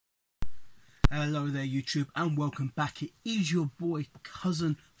Hello there YouTube, and welcome back. It is your boy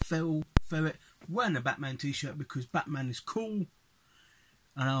cousin Phil Ferret wearing a Batman t-shirt because Batman is cool,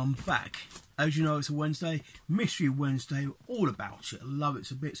 and I'm back. As you know, it's a Wednesday, Mystery Wednesday, all about it. I love it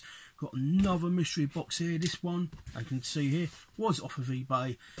to bits. Got another mystery box here. This one, as you can see here, was off of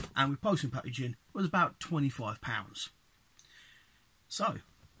eBay, and with postal packaging was about £25. So,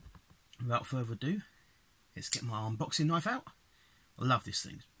 without further ado, let's get my unboxing knife out. I love this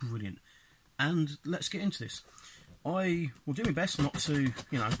thing, it's brilliant. And let's get into this. I will do my best not to,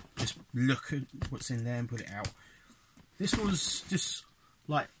 just look at what's in there and put it out. This was just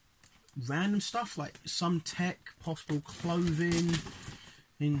like random stuff, like some tech, possible clothing,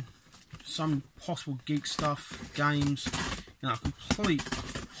 in some possible geek stuff, games, complete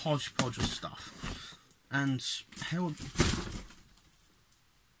hodgepodge of stuff. And hell,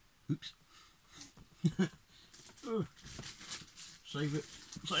 oops. Save it.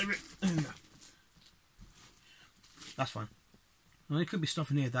 There we go. That's fine. Well, there could be stuff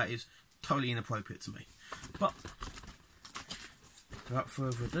in here that is totally inappropriate to me. But without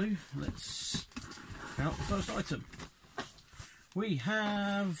further ado, let's get out the first item. We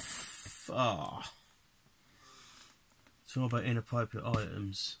have talk about inappropriate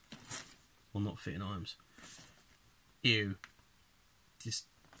items. Well, not fitting items. Ew. Just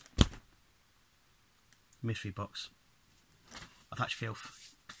mystery box. Attached filth.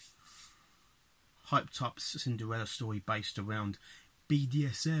 Hyped up Cinderella story based around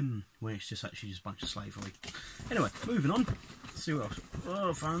BDSM, where it's just actually just a bunch of slavery. Anyway, moving on. Let's see what else.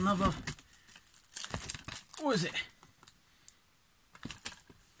 Oh, found another. What is it?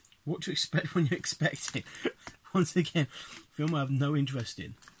 What to expect when you expect it. Once again, film I have no interest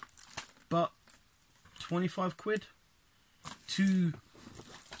in. But 25 quid. 2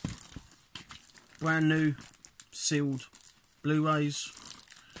 brand new sealed Blu-rays.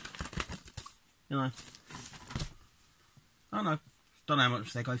 I don't know. Don't know how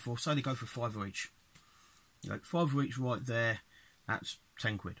much they go for. Say they go for £5 each. £5 each right there. That's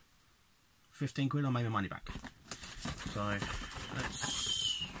 10 quid. 15 quid. I made my money back. So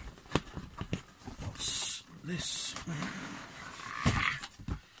let's. What's this?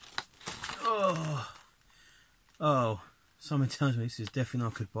 Oh. Someone tells me this is definitely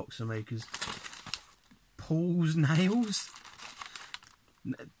not a good box for me because Paul's nails.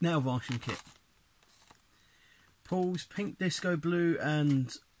 Nail varnishing kit. Paul's Pink Disco Blue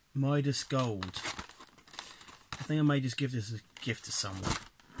and Midas Gold. I think I may just give this as a gift to someone.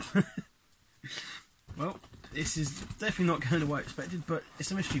 Well, this is definitely not going the way I expected, but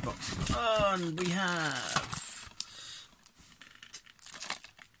it's a mystery box. And we have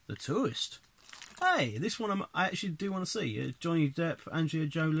The Tourist. Hey, this one I actually do want to see. Johnny Depp, Angelina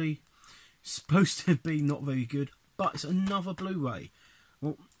Jolie. Supposed to be not very good, but it's another Blu-ray.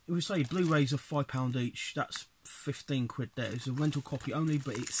 Well, if we say Blu-rays are £5 each, that's 15 quid there. It's a rental copy only,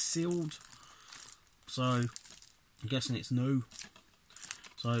 but it's sealed. So, I'm guessing it's new.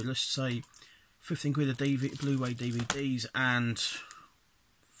 So, let's say 15 quid a Blu-ray DVDs and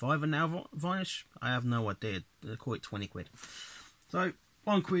 5 an now varnish. I have no idea. They call it 20 quid. So,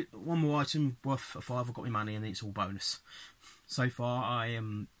 one more item worth a £5. I've got my money and it's all bonus. So far, I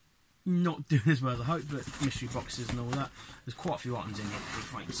am not doing as well as I hoped, but mystery boxes and all that. There's quite a few items in here, to be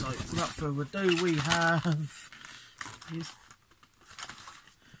frank. So, without further ado, we have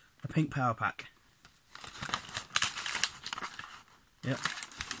a pink power pack. Yep.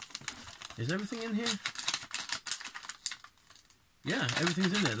 Is everything in here? Yeah,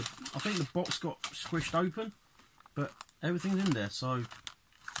 everything's in there. I think the box got squished open, but everything's in there. So,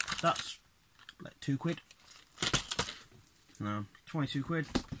 that's like 2 quid. No, 22 quid,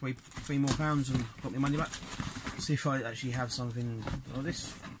 three more pounds and got my money back. See if I actually have something like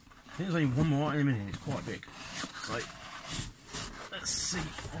this. I think there's only one more item in here, it's quite big. So, let's see.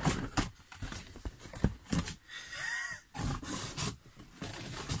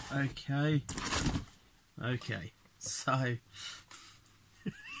 Okay, so.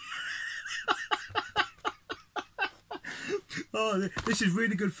 Oh, this is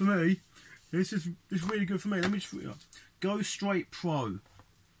really good for me. This is really good for me. Let me just. Go Straight Pro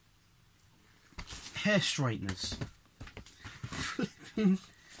hair straighteners.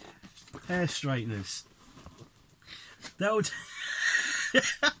 Hair straighteners. That would.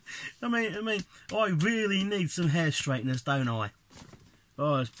 I mean, I really need some hair straighteners, don't I?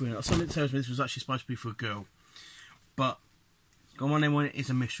 Oh, it's brilliant. Something tells me this was actually supposed to be for a girl, but got one name on it.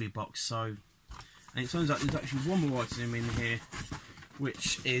 It's a mystery box, so. And it turns out there's actually one more item in here,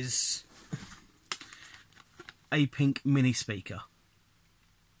 which is a pink mini speaker.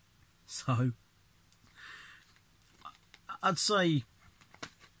 So I'd say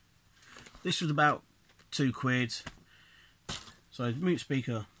This was about £2. So mute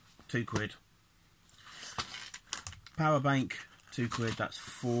speaker, £2. Power bank, £2. That's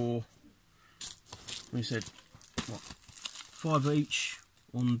 4. We said what, 5 each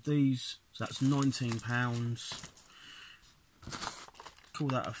on these. So that's £19. Call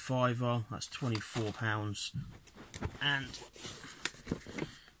that a fiver. That's £24. And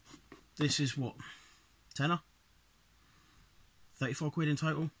this is what, tenner? 34 quid in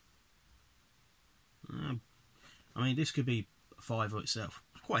total. I mean, this could be a fiver itself.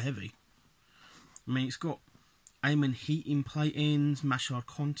 It's quite heavy. I mean, it's got aim and heating platings, massage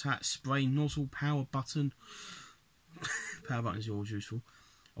contact, spray nozzle, power button. Power button is always useful.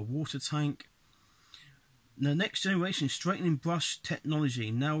 A water tank. The next generation straightening brush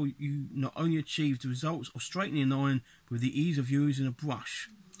technology. Now you not only achieve the results of straightening an iron with the ease of using a brush,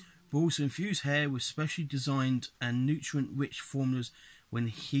 but also infuse hair with specially designed and nutrient-rich formulas when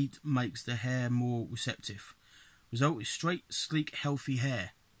heat makes the hair more receptive. Result is straight, sleek, healthy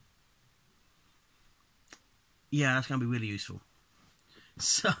hair. Yeah, that's going to be really useful.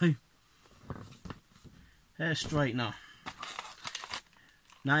 So, hair straightener.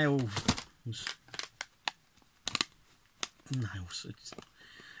 Nails.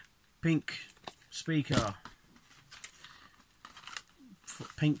 Pink speaker.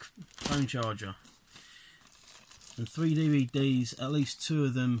 Pink phone charger. And 3 DVDs, at least 2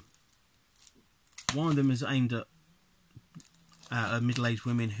 of them. One of them is aimed at middle-aged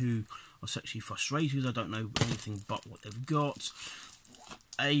women who are sexually frustrated. I don't know anything but what they've got.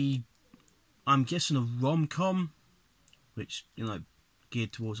 I'm guessing a rom-com, which, you know,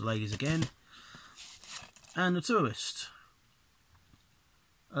 geared towards the ladies again. And a tourist.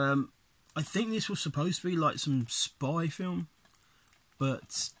 I think this was supposed to be like some spy film,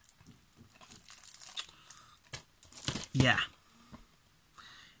 but yeah,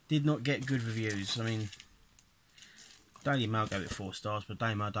 did not get good reviews. I mean, Daily Mail gave it 4 stars, but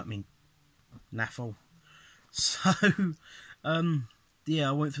Daily Mail don't mean naffle. So, yeah,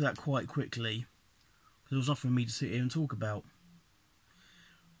 I went through that quite quickly because there was nothing for me to sit here and talk about.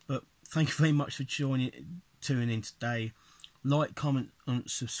 But thank you very much for tuning in today. Like, comment, and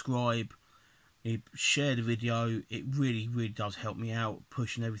subscribe. Share the video. It really, really does help me out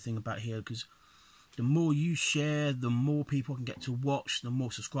pushing everything about here, because the more you share, the more people I can get to watch, the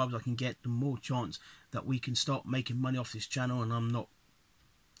more subscribers I can get, the more chance that we can start making money off this channel. And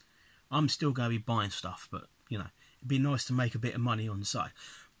I'm still going to be buying stuff, but you know, it'd be nice to make a bit of money on the side.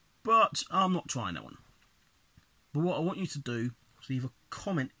 But I'm not trying that one. But what I want you to do is leave a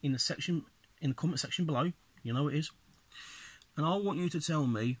comment in the comment section below. You know it is. And I want you to tell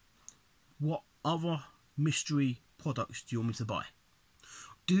me, what other mystery products do you want me to buy?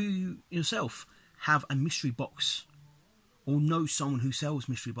 Do you yourself have a mystery box, or know someone who sells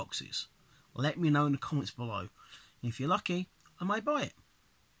mystery boxes? Let me know in the comments below. And if you're lucky, I might buy it.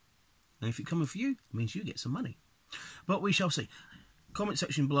 And if it's coming for you, it means you get some money. But we shall see. Comment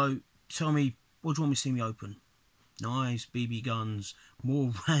section below, tell me, what do you want me to see me open? Knives, BB guns,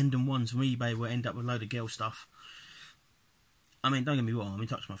 more random ones from eBay where I end up with a load of girl stuff. I mean, don't get me wrong, I'm in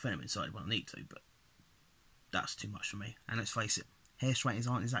touch with my family inside when I need to, but that's too much for me. And let's face it, hair straighteners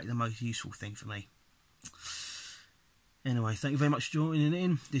aren't exactly the most useful thing for me. Anyway, thank you very much for joining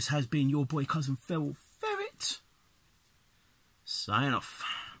in. This has been your boy Cousin Phil Ferret. Sign off.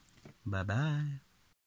 Bye-bye.